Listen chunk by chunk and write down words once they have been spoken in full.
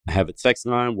I have a text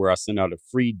line where I send out a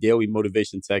free daily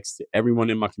motivation text to everyone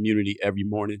in my community every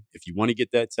morning. If you want to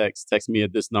get that text me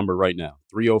at this number right now,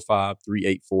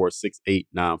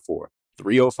 305-384-6894.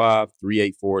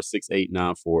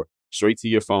 305-384-6894. Straight to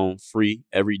your phone, free,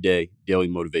 everyday, daily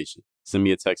motivation. Send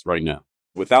me a text right now.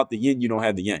 Without the yin, you don't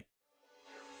have the yang.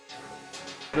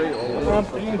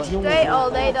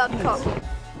 DreAllDay.com.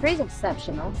 Dre's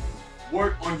exceptional.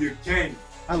 Work on your game.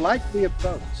 I like the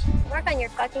approach. Work on your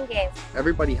fucking game.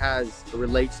 Everybody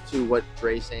relates to what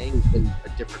Dre's saying in a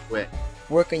different way.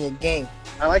 Work on your game.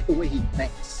 I like the way he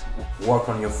thinks. Work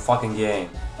on your fucking game.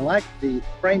 I like the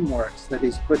frameworks that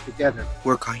he's put together.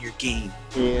 Work on your game.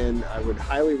 And I would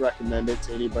highly recommend it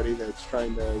to anybody that's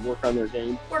trying to work on their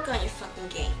game. Work on your fucking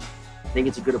game. I think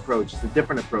it's a good approach. It's a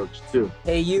different approach, too.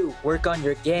 Hey, you, work on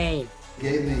your game.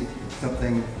 Gave me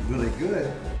something really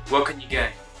good. Work on your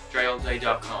game.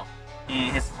 DreAllDay.com.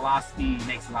 And his philosophy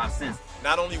makes a lot of sense.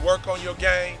 Not only work on your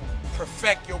game,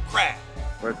 perfect your craft.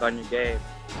 Work on your game.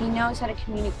 He knows how to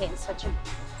communicate in such a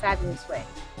fabulous way.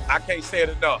 I can't say it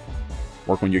enough.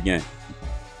 Work on your game.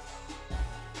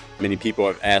 Many people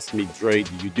have asked me, Dre,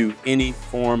 do you do any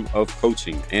form of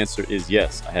coaching? Answer is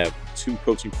yes. I have 2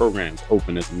 coaching programs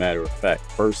open, as a matter of fact.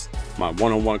 First, my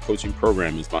one-on-one coaching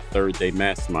program is my 3rd day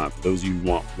mastermind. For those of you who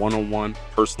want one-on-one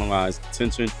personalized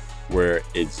attention, where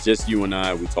it's just you and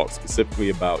I. We talk specifically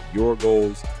about your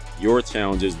goals, your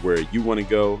challenges, where you want to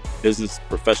go, business,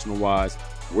 professional-wise,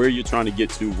 where you're trying to get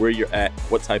to, where you're at,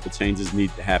 what type of changes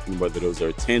need to happen, whether those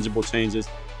are tangible changes,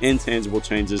 intangible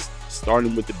changes,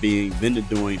 starting with the being, then the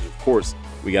doing. Of course,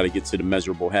 we got to get to the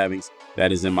measurable havings.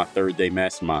 That is in my 3rd day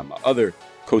mastermind. My other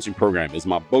coaching program is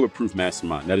my Bulletproof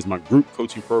Mastermind. That is my group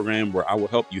coaching program where I will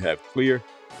help you have clear,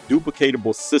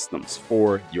 duplicatable systems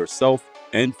for yourself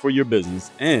and for your business,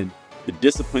 and the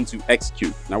discipline to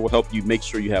execute. And I will help you make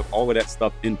sure you have all of that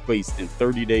stuff in place in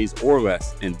 30 days or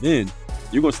less. And then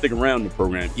you're going to stick around in the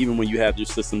program, even when you have your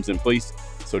systems in place,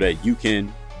 so that you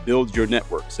can build your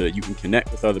network, so that you can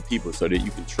connect with other people, so that you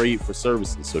can trade for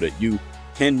services, so that you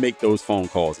can make those phone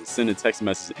calls and send a text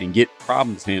message and get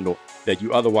problems handled that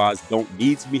you otherwise don't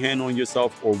need to be handling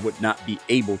yourself or would not be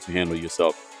able to handle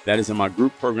yourself. That is in my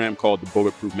group program called the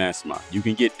Bulletproof Mastermind. You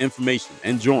can get information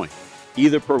and join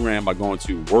either program by going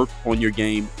to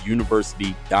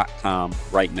workonyourgameuniversity.com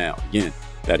right now. Again,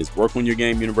 that is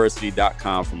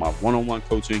workonyourgameuniversity.com for my one-on-one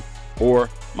coaching or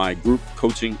my group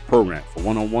coaching program. For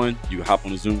one-on-one, you can hop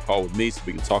on a Zoom call with me so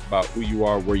we can talk about who you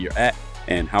are, where you're at,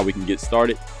 and how we can get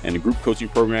started. And the group coaching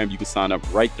program, you can sign up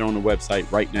right there on the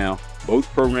website right now. Both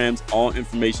programs, all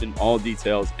information, all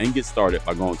details, and get started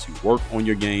by going to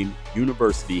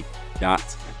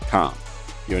workonyourgameuniversity.com.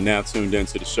 You're now tuned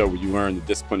into the show where you learn the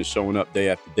discipline of showing up day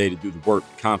after day to do the work,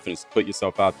 the confidence to put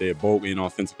yourself out there boldly and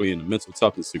authentically, and the mental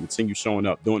toughness to continue showing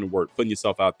up, doing the work, putting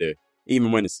yourself out there,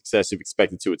 even when the success you've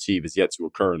expected to achieve is yet to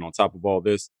occur. And on top of all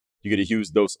this, you get a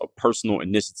huge dose of personal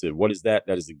initiative. What is that?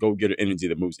 That is the go-getter energy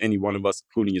that moves any one of us,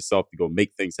 including yourself, to go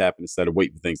make things happen instead of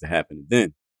waiting for things to happen. And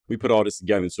then we put all this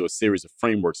together into a series of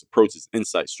frameworks, approaches,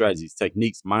 insights, strategies,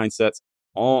 techniques, mindsets,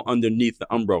 all underneath the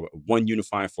umbrella of one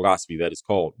unifying philosophy that is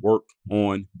called Work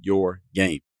on Your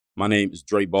Game. My name is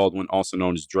Dre Baldwin, also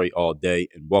known as Dre All Day,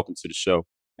 and welcome to the show.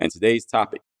 And today's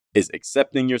topic is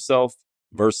accepting yourself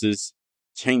versus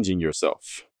changing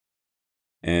yourself.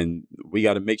 And we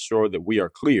got to make sure that we are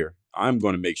clear. I'm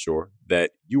going to make sure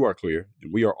that you are clear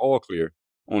and we are all clear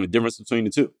on the difference between the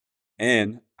two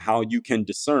and how you can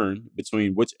discern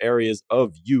between which areas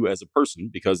of you as a person,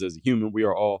 because as a human, we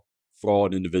are all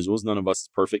flawed individuals. None of us is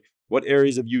perfect. What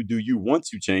areas of you do you want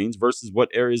to change versus what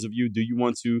areas of you do you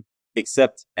want to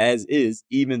accept as is,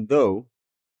 even though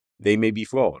they may be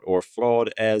flawed or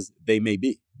flawed as they may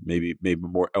be? Maybe a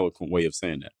more eloquent way of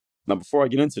saying that. Now, before I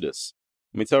get into this,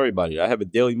 let me tell everybody, I have a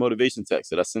daily motivation text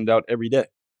that I send out every day.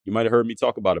 You might have heard me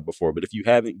talk about it before, but if you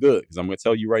haven't, good, because I'm going to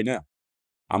tell you right now.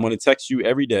 I'm going to text you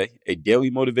every day a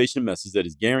daily motivation message that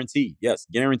is guaranteed, yes,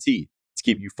 guaranteed, to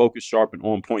keep you focused, sharp, and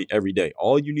on point every day.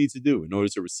 All you need to do in order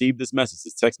to receive this message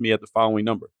is text me at the following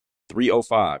number,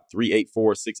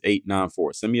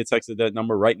 305-384-6894. Send me a text at that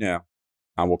number right now.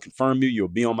 I will confirm you. You'll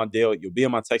be on my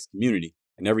text community,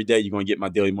 and every day you're going to get my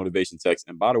daily motivation text.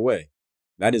 And by the way,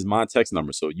 that is my text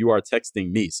number. So you are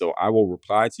texting me. So I will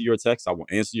reply to your text. I will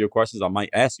answer your questions. I might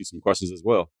ask you some questions as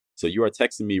well. So you are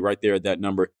texting me right there at that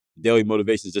number. Daily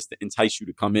motivation is just to entice you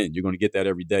to come in. You're going to get that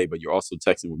every day, but you're also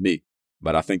texting with me.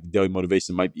 But I think the daily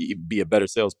motivation might be a better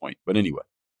sales point. But anyway,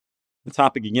 the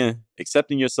topic again,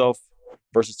 accepting yourself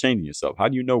versus changing yourself. How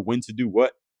do you know when to do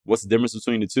what? What's the difference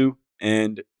between the two?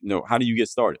 And how do you get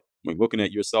started? When looking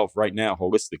at yourself right now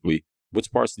holistically,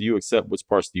 which parts do you accept? Which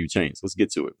parts do you change? Let's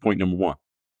get to it. Point number one.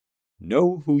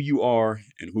 Know who you are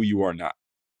and who you are not.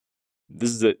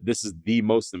 This is the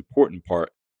most important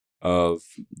part of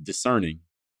discerning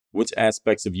which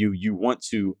aspects of you want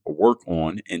to work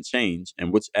on and change,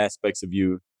 and which aspects of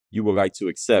you would like to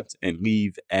accept and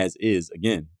leave as is,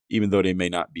 again, even though they may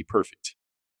not be perfect.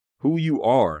 Who you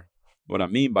are, what I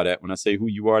mean by that, when I say who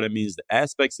you are, that means the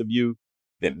aspects of you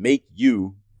that make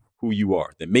you who you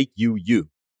are, that make you you.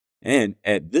 And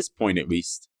at this point, at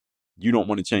least, you don't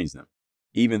want to change them.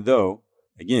 Even though,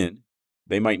 again,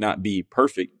 they might not be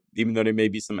perfect, even though there may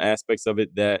be some aspects of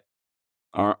it that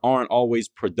aren't always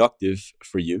productive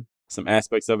for you, some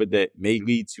aspects of it that may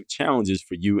lead to challenges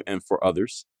for you and for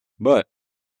others. But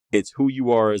it's who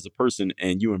you are as a person,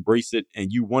 and you embrace it,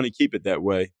 and you want to keep it that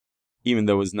way, even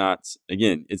though it's not,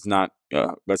 again, it's not,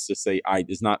 let's just say,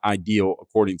 it's not ideal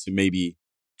according to maybe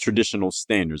traditional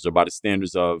standards or by the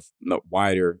standards of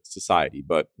wider society.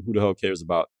 But who the hell cares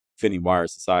about fitting wider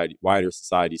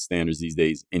society standards these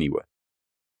days anyway?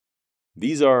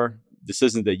 These are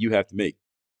decisions that you have to make,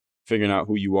 figuring out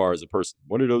who you are as a person.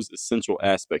 What are those essential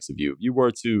aspects of you? If you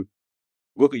were to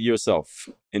look at yourself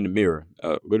in the mirror,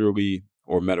 literally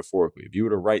or metaphorically, if you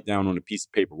were to write down on a piece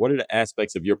of paper, what are the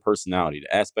aspects of your personality,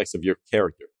 the aspects of your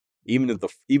character, even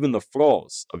the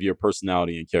flaws of your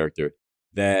personality and character,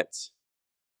 that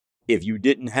if you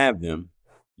didn't have them,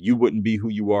 you wouldn't be who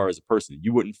you are as a person.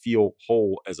 You wouldn't feel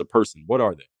whole as a person. What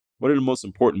are they? What are the most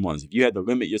important ones? If you had to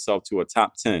limit yourself to a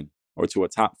top 10 or to a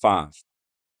top 5,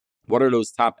 what are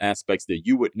those top aspects that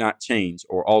you would not change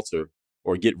or alter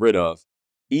or get rid of,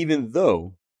 even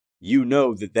though you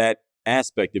know that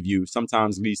aspect of you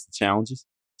sometimes leads to challenges,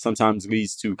 sometimes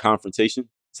leads to confrontation,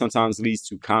 sometimes leads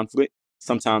to conflict,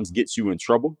 sometimes gets you in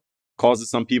trouble, causes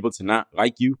some people to not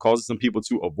like you, causes some people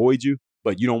to avoid you,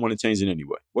 but you don't want to change it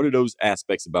anyway? What are those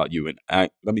aspects about you? And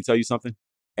let me tell you something.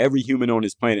 Every human on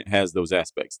this planet has those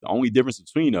aspects. The only difference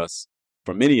between us,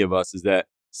 for many of us, is that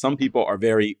some people are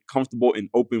very comfortable and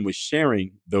open with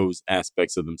sharing those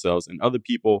aspects of themselves, and other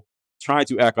people try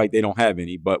to act like they don't have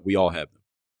any, but we all have them.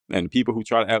 And the people who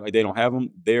try to act like they don't have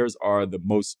them, theirs are the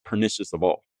most pernicious of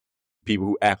all. People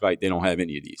who act like they don't have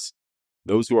any of these.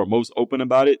 Those who are most open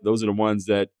about it, those are the ones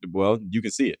that, well, you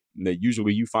can see it. And that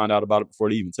usually you find out about it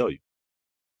before they even tell you.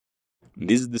 And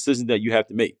these are decisions that you have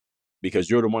to make, because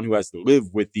you're the one who has to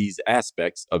live with these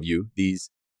aspects of you, these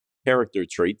character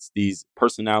traits, these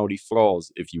personality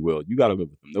flaws, if you will. You got to live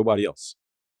with them, nobody else.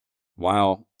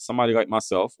 While somebody like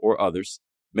myself or others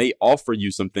may offer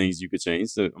you some things you could change,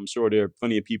 so I'm sure there are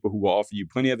plenty of people who will offer you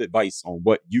plenty of advice on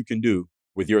what you can do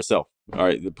with yourself. All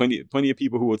right, plenty of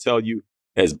people who will tell you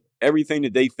as everything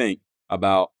that they think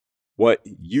about what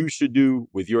you should do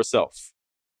with yourself.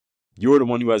 You're the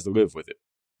one who has to live with it.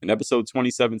 In episode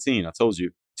 2017, I told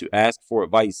you to ask for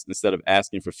advice instead of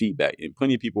asking for feedback. And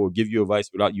plenty of people will give you advice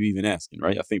without you even asking,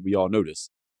 right? I think we all know this.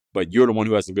 But you're the one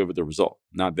who has to live with the result,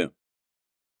 not them.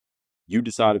 You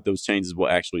decide if those changes will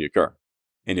actually occur.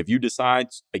 And if you decide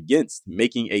against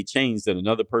making a change that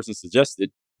another person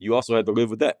suggested, you also have to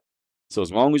live with that. So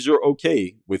as long as you're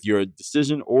okay with your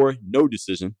decision or no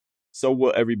decision, so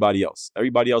will everybody else.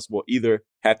 Everybody else will either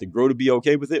have to grow to be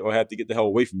okay with it or have to get the hell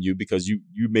away from you because you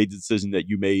made the decision that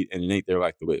you made and it ain't their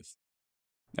life to live.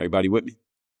 Everybody with me?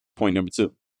 Point number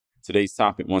 2. Today's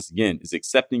topic, once again, is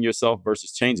accepting yourself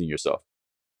versus changing yourself.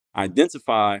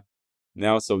 Identify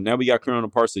now. So now we got clear on the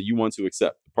parts that you want to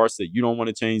accept, the parts that you don't want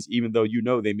to change, even though you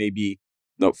know they may be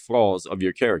the flaws of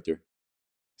your character.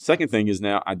 Second thing is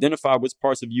now identify which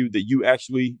parts of you that you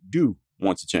actually do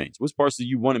want to change. Which parts do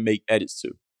you want to make edits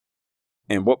to?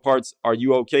 And what parts are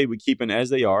you okay with keeping as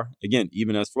they are? Again,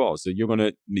 even as flaws. So you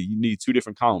need 2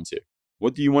 different columns here.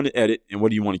 What do you want to edit and what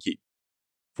do you want to keep?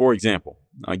 For example,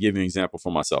 I'll give you an example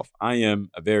for myself. I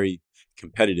am a very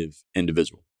competitive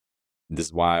individual. This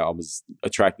is why I was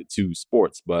attracted to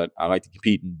sports, but I like to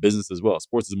compete in business as well.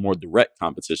 Sports is a more direct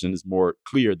competition. It's more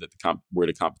clear that where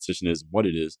the competition is, what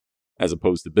it is, as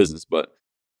opposed to business. But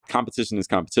competition is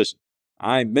competition.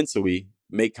 I mentally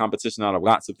make competition out of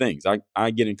lots of things.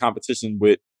 I get in competition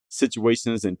with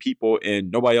situations and people, and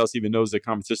nobody else even knows that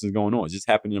competition is going on. It's just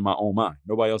happening in my own mind.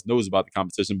 Nobody else knows about the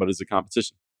competition, but it's a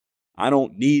competition. I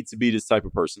don't need to be this type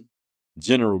of person,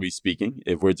 generally speaking.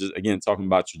 If we're just, again, talking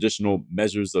about traditional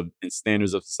measures of and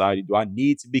standards of society, do I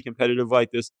need to be competitive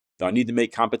like this? Do I need to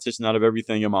make competition out of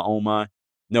everything in my own mind?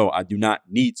 No, I do not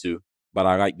need to, but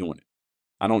I like doing it.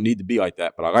 I don't need to be like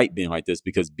that, but I like being like this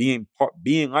because being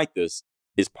like this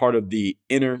is part of the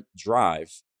inner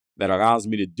drive that allows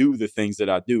me to do the things that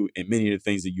I do and many of the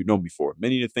things that you know me for.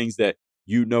 Many of the things that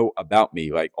you know about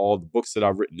me, like all the books that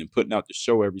I've written and putting out the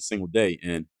show every single day,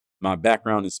 and my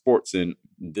background in sports and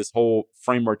this whole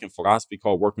framework and philosophy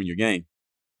called Work on Your Game.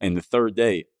 And the third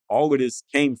day, all of this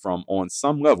came from on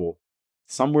some level,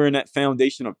 somewhere in that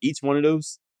foundation of each one of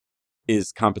those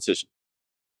is competition.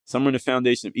 Somewhere in the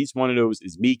foundation of each one of those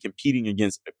is me competing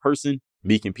against a person,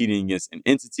 me competing against an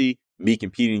entity, me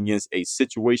competing against a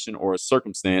situation or a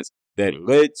circumstance that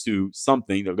led to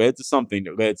something,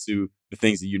 that led to the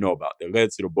things that you know about, that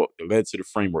led to the book, that led to the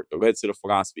framework, that led to the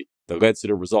philosophy, that led to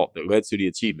the result, that led to the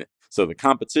achievement. So the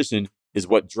competition is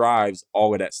what drives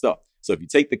all of that stuff. So if you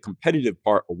take the competitive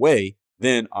part away,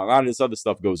 then a lot of this other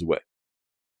stuff goes away.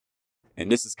 And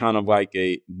this is kind of like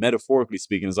metaphorically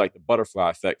speaking, it's like the butterfly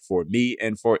effect for me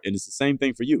and it's the same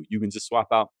thing for you. You can just swap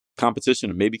out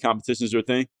competition, or maybe competition is your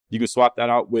thing. You can swap that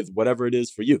out with whatever it is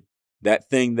for you. That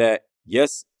thing that,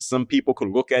 yes, some people could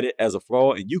look at it as a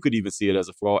flaw, and you could even see it as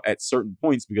a flaw at certain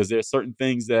points, because there are certain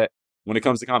things that when it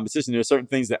comes to competition, there are certain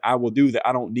things that I will do that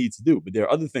I don't need to do. But there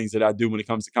are other things that I do when it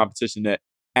comes to competition that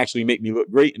actually make me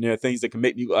look great. And there are things that can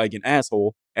make me look like an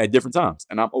asshole at different times.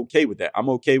 And I'm okay with that. I'm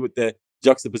okay with that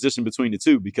juxtaposition between the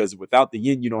two, because without the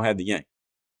yin, you don't have the yang.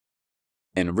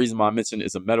 And the reason why I mentioned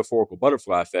it's a metaphorical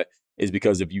butterfly effect is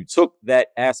because if you took that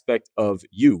aspect of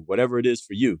you, whatever it is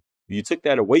for you, if you took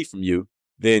that away from you,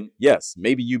 then yes,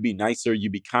 maybe you be nicer, you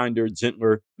be kinder,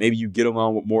 gentler, maybe you get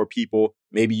along with more people,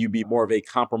 maybe you be more of a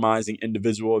compromising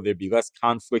individual, there'd be less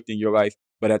conflict in your life.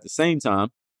 But at the same time,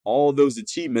 all those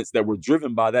achievements that were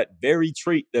driven by that very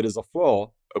trait that is a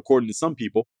flaw, according to some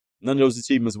people, none of those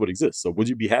achievements would exist. So would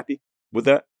you be happy with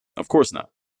that? Of course not.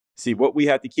 See, what we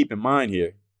have to keep in mind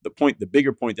here, the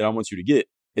bigger point that I want you to get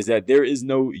is that there is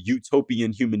no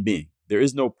utopian human being. There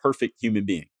is no perfect human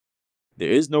being. There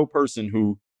is no person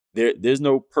who, there's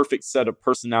no perfect set of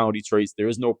personality traits. There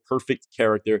is no perfect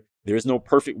character. There is no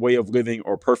perfect way of living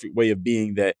or perfect way of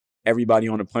being that everybody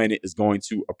on the planet is going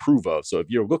to approve of. So if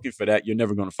you're looking for that, you're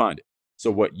never going to find it. So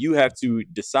what you have to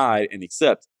decide and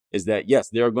accept is that, yes,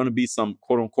 there are going to be some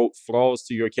quote unquote flaws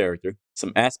to your character,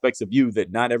 some aspects of you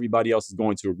that not everybody else is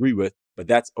going to agree with, but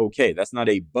that's okay. That's not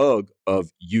a bug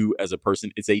of you as a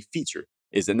person. It's a feature.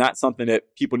 Is it not something that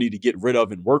people need to get rid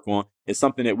of and work on? It's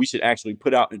something that we should actually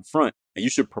put out in front, and you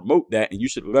should promote that, and you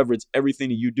should leverage everything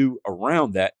that you do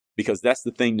around that, because that's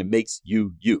the thing that makes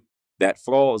you you. That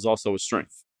flaw is also a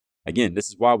strength. Again, this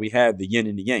is why we have the yin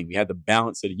and the yang. We have the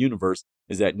balance of the universe,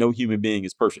 is that no human being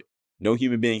is perfect. No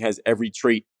human being has every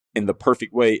trait in the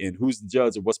perfect way. And who's the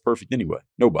judge of what's perfect anyway?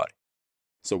 Nobody.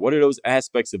 So what are those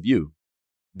aspects of you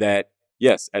that,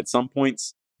 yes, at some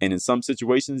points and in some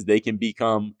situations, they can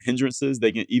become hindrances.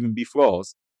 They can even be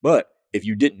flaws. But if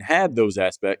you didn't have those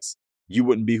aspects, you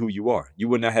wouldn't be who you are. You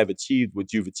would not have achieved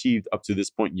what you've achieved up to this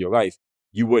point in your life.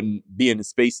 You wouldn't be in the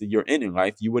space that you're in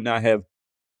life. You would not have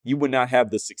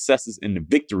the successes and the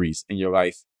victories in your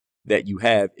life that you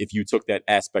have if you took that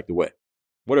aspect away.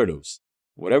 What are those?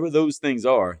 Whatever those things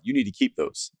are, you need to keep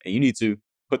those, and you need to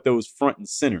put those front and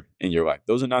center in your life.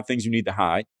 Those are not things you need to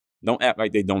hide. Don't act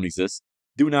like they don't exist.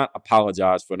 Do not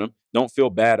apologize for them. Don't feel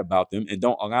bad about them, and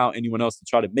don't allow anyone else to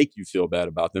try to make you feel bad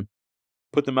about them.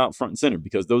 Put them out front and center,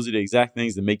 because those are the exact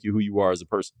things that make you who you are as a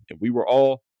person. If we were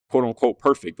all quote unquote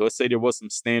perfect, let's say there was some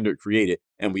standard created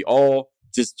and we all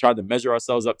just tried to measure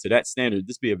ourselves up to that standard,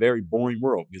 this would be a very boring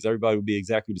world, because everybody would be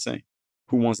exactly the same.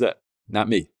 Who wants that? Not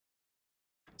me.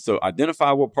 So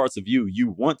identify what parts of you you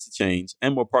want to change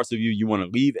and what parts of you want to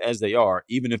leave as they are,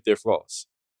 even if they're flaws.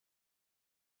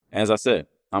 As I said,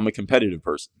 I'm a competitive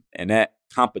person, and that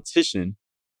competition,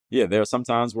 there are some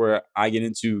times where I get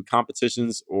into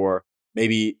competitions, or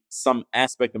maybe some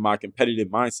aspect of my competitive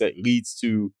mindset leads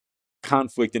to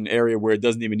conflict in an area where it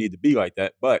doesn't even need to be like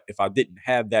that. But if I didn't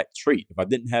have that trait, if I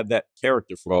didn't have that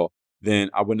character flaw,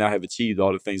 then I would not have achieved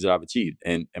all the things that I've achieved.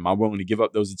 And am I willing to give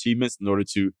up those achievements in order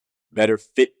to better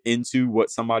fit into what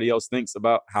somebody else thinks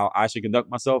about how I should conduct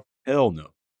myself? Hell no.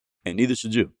 And neither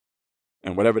should you.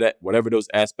 And whatever those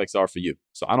aspects are for you.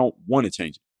 So I don't want to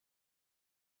change it.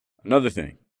 Another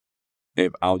thing,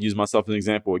 if I'll use myself as an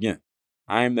example again,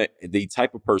 I am the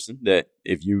type of person that,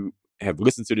 if you have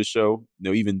listened to the show,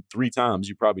 even 3 times,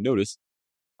 you probably noticed,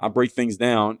 I break things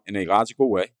down in a logical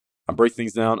way. I break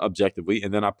things down objectively,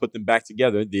 and then I put them back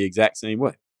together the exact same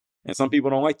way. And some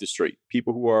people don't like this trait.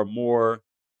 People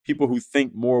who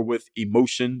think more with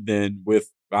emotion than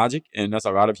with logic, and that's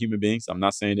a lot of human beings. I'm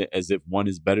not saying it as if one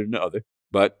is better than the other,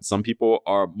 but some people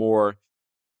are more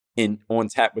on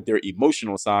tap with their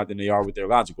emotional side than they are with their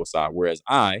logical side. Whereas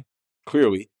I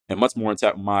clearly am much more on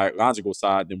tap with my logical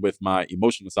side than with my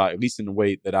emotional side, at least in the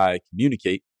way that I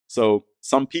communicate. So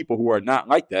some people who are not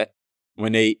like that,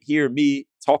 when they hear me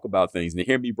talk about things and they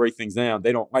hear me break things down,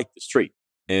 they don't like this trait.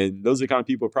 And those are the kind of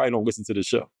people who probably don't listen to the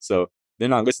show. So they're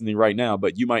not listening right now,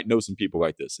 but you might know some people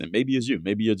like this. And maybe it's you.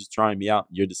 Maybe you're just trying me out.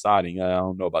 You're deciding, I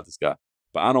don't know about this guy.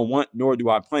 but I don't want, nor do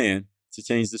I plan to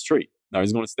change this trait. Now,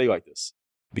 it's going to stay like this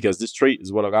because this trait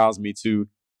is what allows me to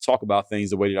talk about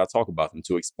things the way that I talk about them,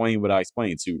 to explain what I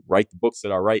explain, to write the books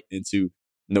that I write, and to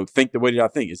think the way that I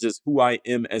think. It's just who I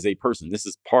am as a person. This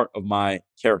is part of my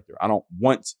character. I don't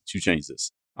want to change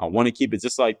this. I want to keep it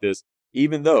just like this,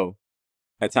 even though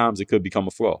at times it could become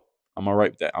a flaw. I'm all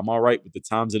right with that. I'm all right with the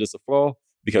times that it's a flaw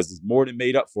because it's more than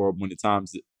made up for when the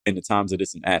times that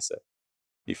it's an asset.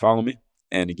 You follow me?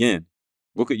 And again,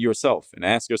 look at yourself and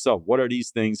ask yourself, what are these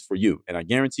things for you? And I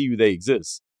guarantee you they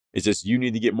exist. It's just you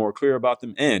need to get more clear about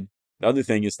them. And the other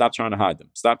thing is stop trying to hide them.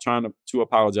 Stop trying to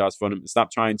apologize for them. And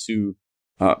stop trying to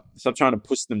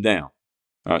push them down.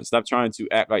 Stop trying to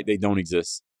act like they don't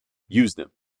exist. Use them.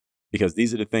 Because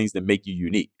these are the things that make you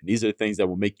unique. And these are the things that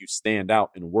will make you stand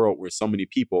out in a world where so many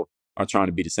people are trying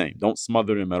to be the same. Don't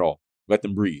smother them at all. Let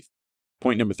them breathe.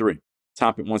 Point number 3.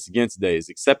 Topic once again today is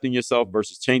accepting yourself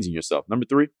versus changing yourself. Number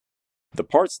 3, the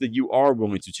parts that you are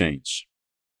willing to change.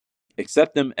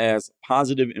 Accept them as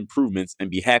positive improvements and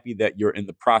be happy that you're in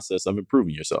the process of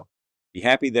improving yourself. Be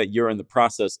happy that you're in the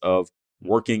process of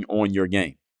working on your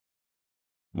game.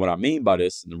 What I mean by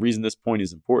this, and the reason this point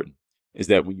is important, is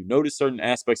that when you notice certain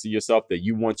aspects of yourself that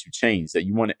you want to change, that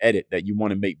you want to edit, that you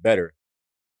want to make better,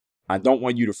 I don't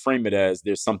want you to frame it as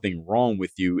there's something wrong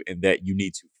with you and that you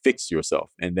need to fix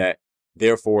yourself and that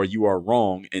therefore you are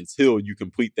wrong until you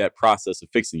complete that process of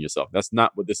fixing yourself. That's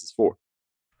not what this is for.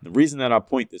 The reason that I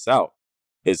point this out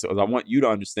is because I want you to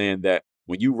understand that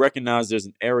when you recognize there's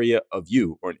an area of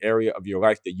you or an area of your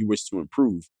life that you wish to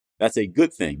improve, that's a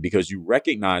good thing because you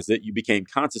recognize it, you became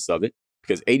conscious of it,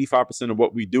 because 85% of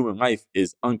what we do in life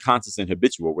is unconscious and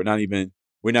habitual. We're not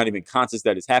even conscious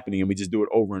that it's happening and we just do it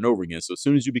over and over again. So as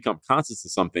soon as you become conscious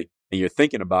of something and you're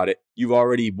thinking about it, you've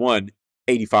already won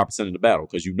 85% of the battle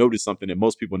because you notice something that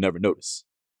most people never notice.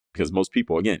 Because most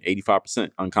people, again, 85%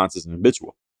 unconscious and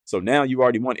habitual. So now you've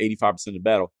already won 85% of the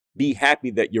battle. Be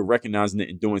happy that you're recognizing it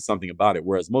and doing something about it.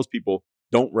 Whereas most people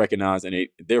don't recognize and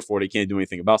therefore they can't do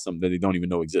anything about something that they don't even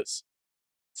know exists.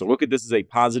 So look at this as a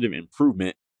positive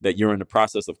improvement that you're in the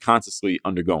process of consciously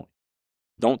undergoing.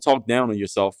 Don't talk down on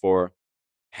yourself for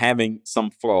having some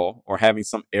flaw or having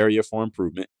some area for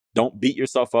improvement. Don't beat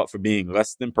yourself up for being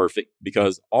less than perfect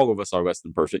because all of us are less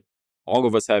than perfect. All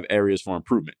of us have areas for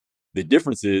improvement. The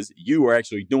difference is you are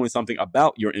actually doing something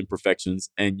about your imperfections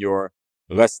and your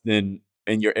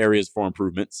your areas for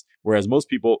improvements, whereas most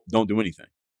people don't do anything.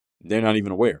 They're not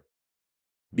even aware.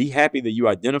 Be happy that you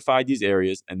identified these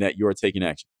areas and that you are taking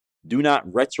action. Do not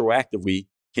retroactively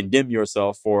condemn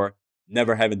yourself for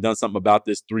never having done something about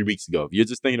this 3 weeks ago. If you're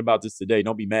just thinking about this today,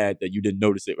 don't be mad that you didn't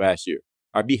notice it last year.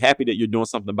 Or be happy that you're doing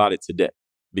something about it today.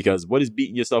 Because what is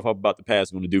beating yourself up about the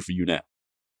past going to do for you now?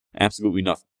 Absolutely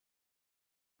nothing.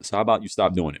 So how about you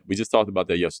stop doing it? We just talked about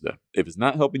that yesterday. If it's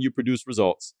not helping you produce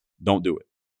results, don't do it.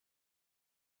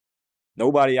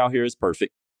 Nobody out here is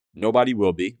perfect. Nobody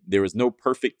will be. There is no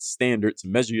perfect standard to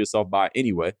measure yourself by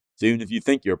anyway. So even if you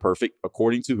think you're perfect,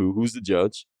 according to who's the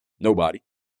judge? Nobody.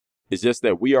 It's just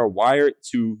that we are wired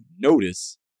to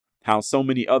notice how so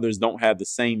many others don't have the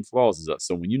same flaws as us.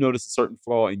 So when you notice a certain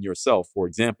flaw in yourself, for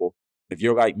example, if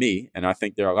you're like me, and I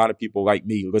think there are a lot of people like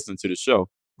me listening to the show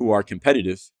who are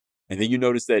competitive, and then you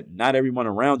notice that not everyone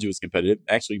around you is competitive.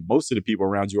 Actually, most of the people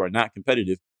around you are not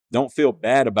competitive. Don't feel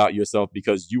bad about yourself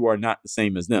because you are not the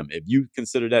same as them. If you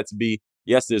consider that to be,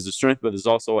 yes, there's a strength, but there's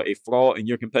also a flaw in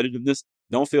your competitiveness,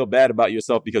 don't feel bad about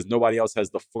yourself because nobody else has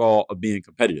the flaw of being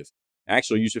competitive.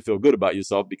 Actually, you should feel good about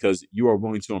yourself because you are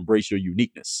willing to embrace your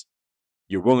uniqueness.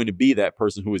 You're willing to be that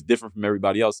person who is different from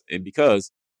everybody else. And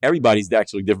because everybody's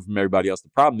actually different from everybody else, the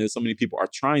problem is so many people are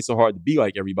trying so hard to be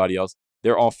like everybody else.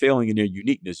 They're all failing in their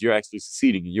uniqueness. You're actually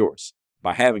succeeding in yours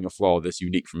by having a flaw that's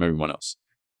unique from everyone else.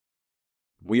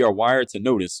 We are wired to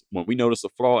notice. When we notice a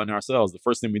flaw in ourselves, the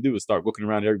first thing we do is start looking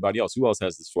around at everybody else. Who else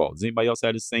has this flaw? Does anybody else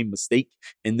have the same mistake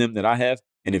in them that I have?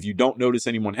 And if you don't notice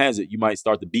anyone has it, you might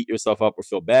start to beat yourself up or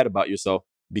feel bad about yourself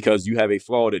because you have a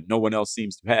flaw that no one else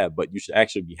seems to have. But you should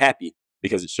actually be happy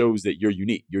because it shows that you're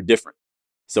unique. You're different.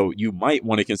 So you might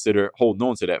want to consider holding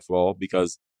on to that flaw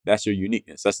because that's your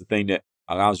uniqueness. That's the thing that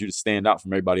allows you to stand out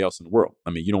from everybody else in the world. I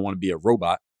mean, you don't want to be a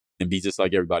robot and be just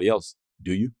like everybody else,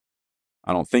 do you?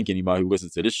 I don't think anybody who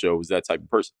listens to this show is that type of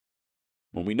person.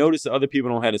 When we notice that other people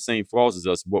don't have the same flaws as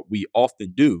us, what we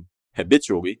often do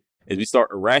habitually is we start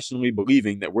irrationally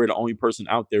believing that we're the only person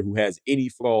out there who has any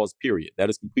flaws, period. That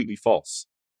is completely false.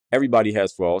 Everybody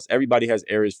has flaws. Everybody has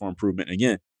areas for improvement.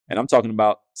 Again, and I'm talking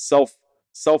about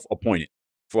self-appointed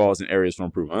flaws and areas for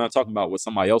improvement. I'm not talking about what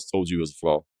somebody else told you is a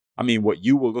flaw. I mean, what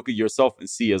you will look at yourself and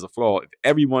see as a flaw. If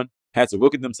everyone had to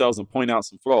look at themselves and point out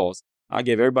some flaws, I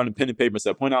gave everybody a pen and paper and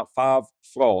said, point out 5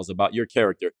 flaws about your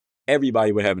character.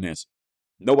 Everybody would have an answer.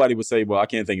 Nobody would say, well, I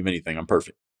can't think of anything. I'm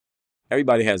perfect.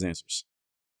 Everybody has answers.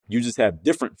 You just have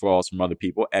different flaws from other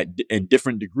people and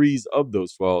different degrees of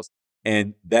those flaws.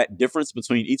 And that difference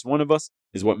between each one of us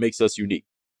is what makes us unique.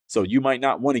 So you might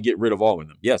not want to get rid of all of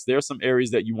them. Yes, there are some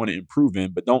areas that you want to improve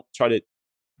in, but don't try to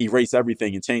erase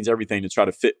everything and change everything to try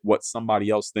to fit what somebody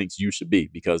else thinks you should be.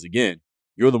 Because again,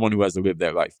 you're the one who has to live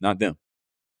that life, not them.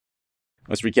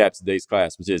 Let's recap today's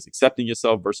class, which is accepting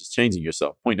yourself versus changing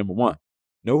yourself. Point number 1,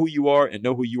 know who you are and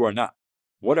know who you are not.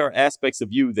 What are aspects of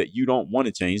you that you don't want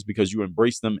to change because you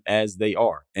embrace them as they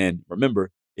are? And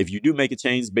remember, if you do make a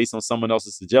change based on someone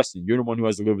else's suggestion, you're the one who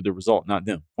has to live with the result, not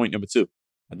them. Point number 2,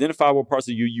 identify what parts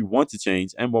of you want to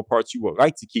change and what parts you would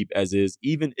like to keep as is,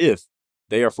 even if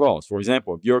they are flaws. For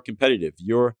example, if you're competitive,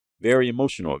 you're very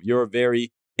emotional, if you're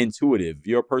very intuitive, if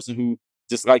you're a person who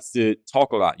just likes to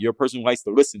talk a lot, you're a person who likes to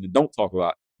listen and don't talk a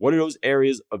lot. What are those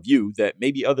areas of you that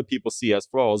maybe other people see as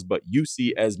flaws, but you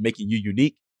see as making you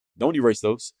unique? Don't erase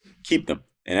those. Keep them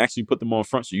and actually put them on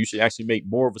front. So you should actually make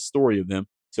more of a story of them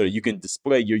so that you can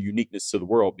display your uniqueness to the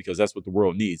world, because that's what the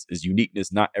world needs is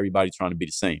uniqueness, not everybody trying to be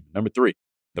the same. Number 3,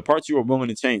 the parts you are willing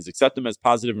to change, accept them as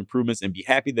positive improvements and be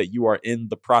happy that you are in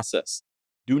the process.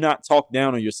 Do not talk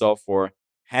down on yourself for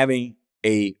having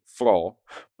a flaw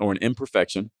or an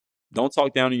imperfection. Don't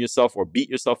talk down on yourself or beat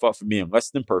yourself up for being less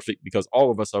than perfect, because all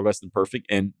of us are less than perfect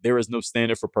and there is no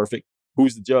standard for perfect.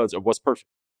 Who's the judge of what's perfect?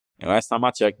 And last time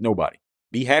I checked, nobody.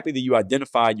 Be happy that you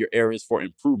identified your areas for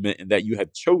improvement and that you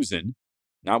have chosen,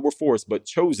 not were forced, but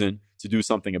chosen to do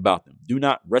something about them. Do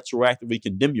not retroactively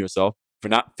condemn yourself for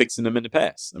not fixing them in the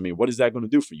past. I mean, what is that going to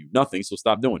do for you? Nothing, so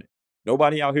stop doing it.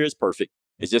 Nobody out here is perfect.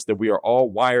 It's just that we are all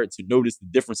wired to notice the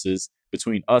differences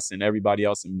between us and everybody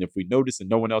else. And if we notice and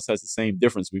no one else has the same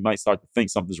difference, we might start to think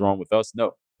something's wrong with us.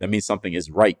 No, that means something is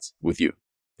right with you.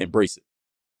 Embrace it.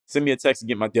 Send me a text and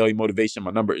get my daily motivation. My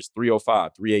number is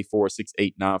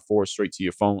 305-384-6894, straight to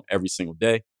your phone every single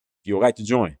day. If you would like to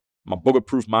join my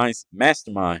Bulletproof Minds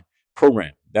Mastermind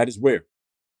program, that is where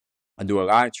I do a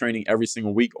live training every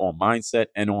single week on mindset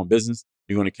and on business.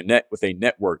 You're going to connect with a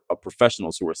network of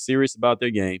professionals who are serious about their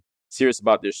game, serious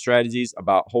about their strategies,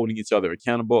 about holding each other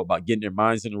accountable, about getting their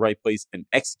minds in the right place and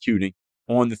executing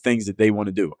on the things that they want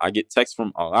to do. I get texts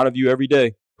from a lot of you every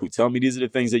day who tell me these are the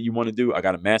things that you want to do. I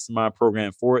got a mastermind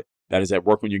program for it. That is at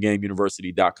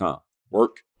workonyourgameuniversity.com.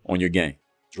 Work on your game.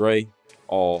 Dre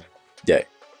all day.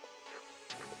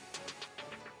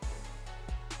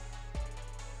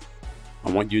 I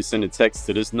want you to send a text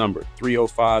to this number,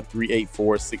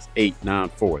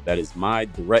 305-384-6894. That is my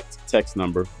direct text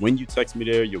number. When you text me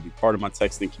there, you'll be part of my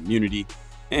texting community.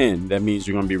 And that means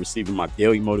you're going to be receiving my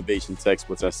daily motivation text,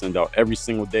 which I send out every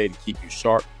single day to keep you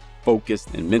sharp,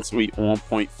 focused, and mentally on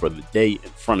point for the day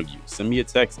in front of you. Send me a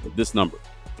text at this number,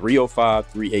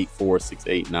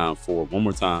 305-384-6894. One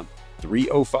more time,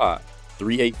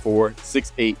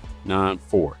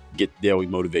 305-384-6894. Get daily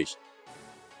motivation.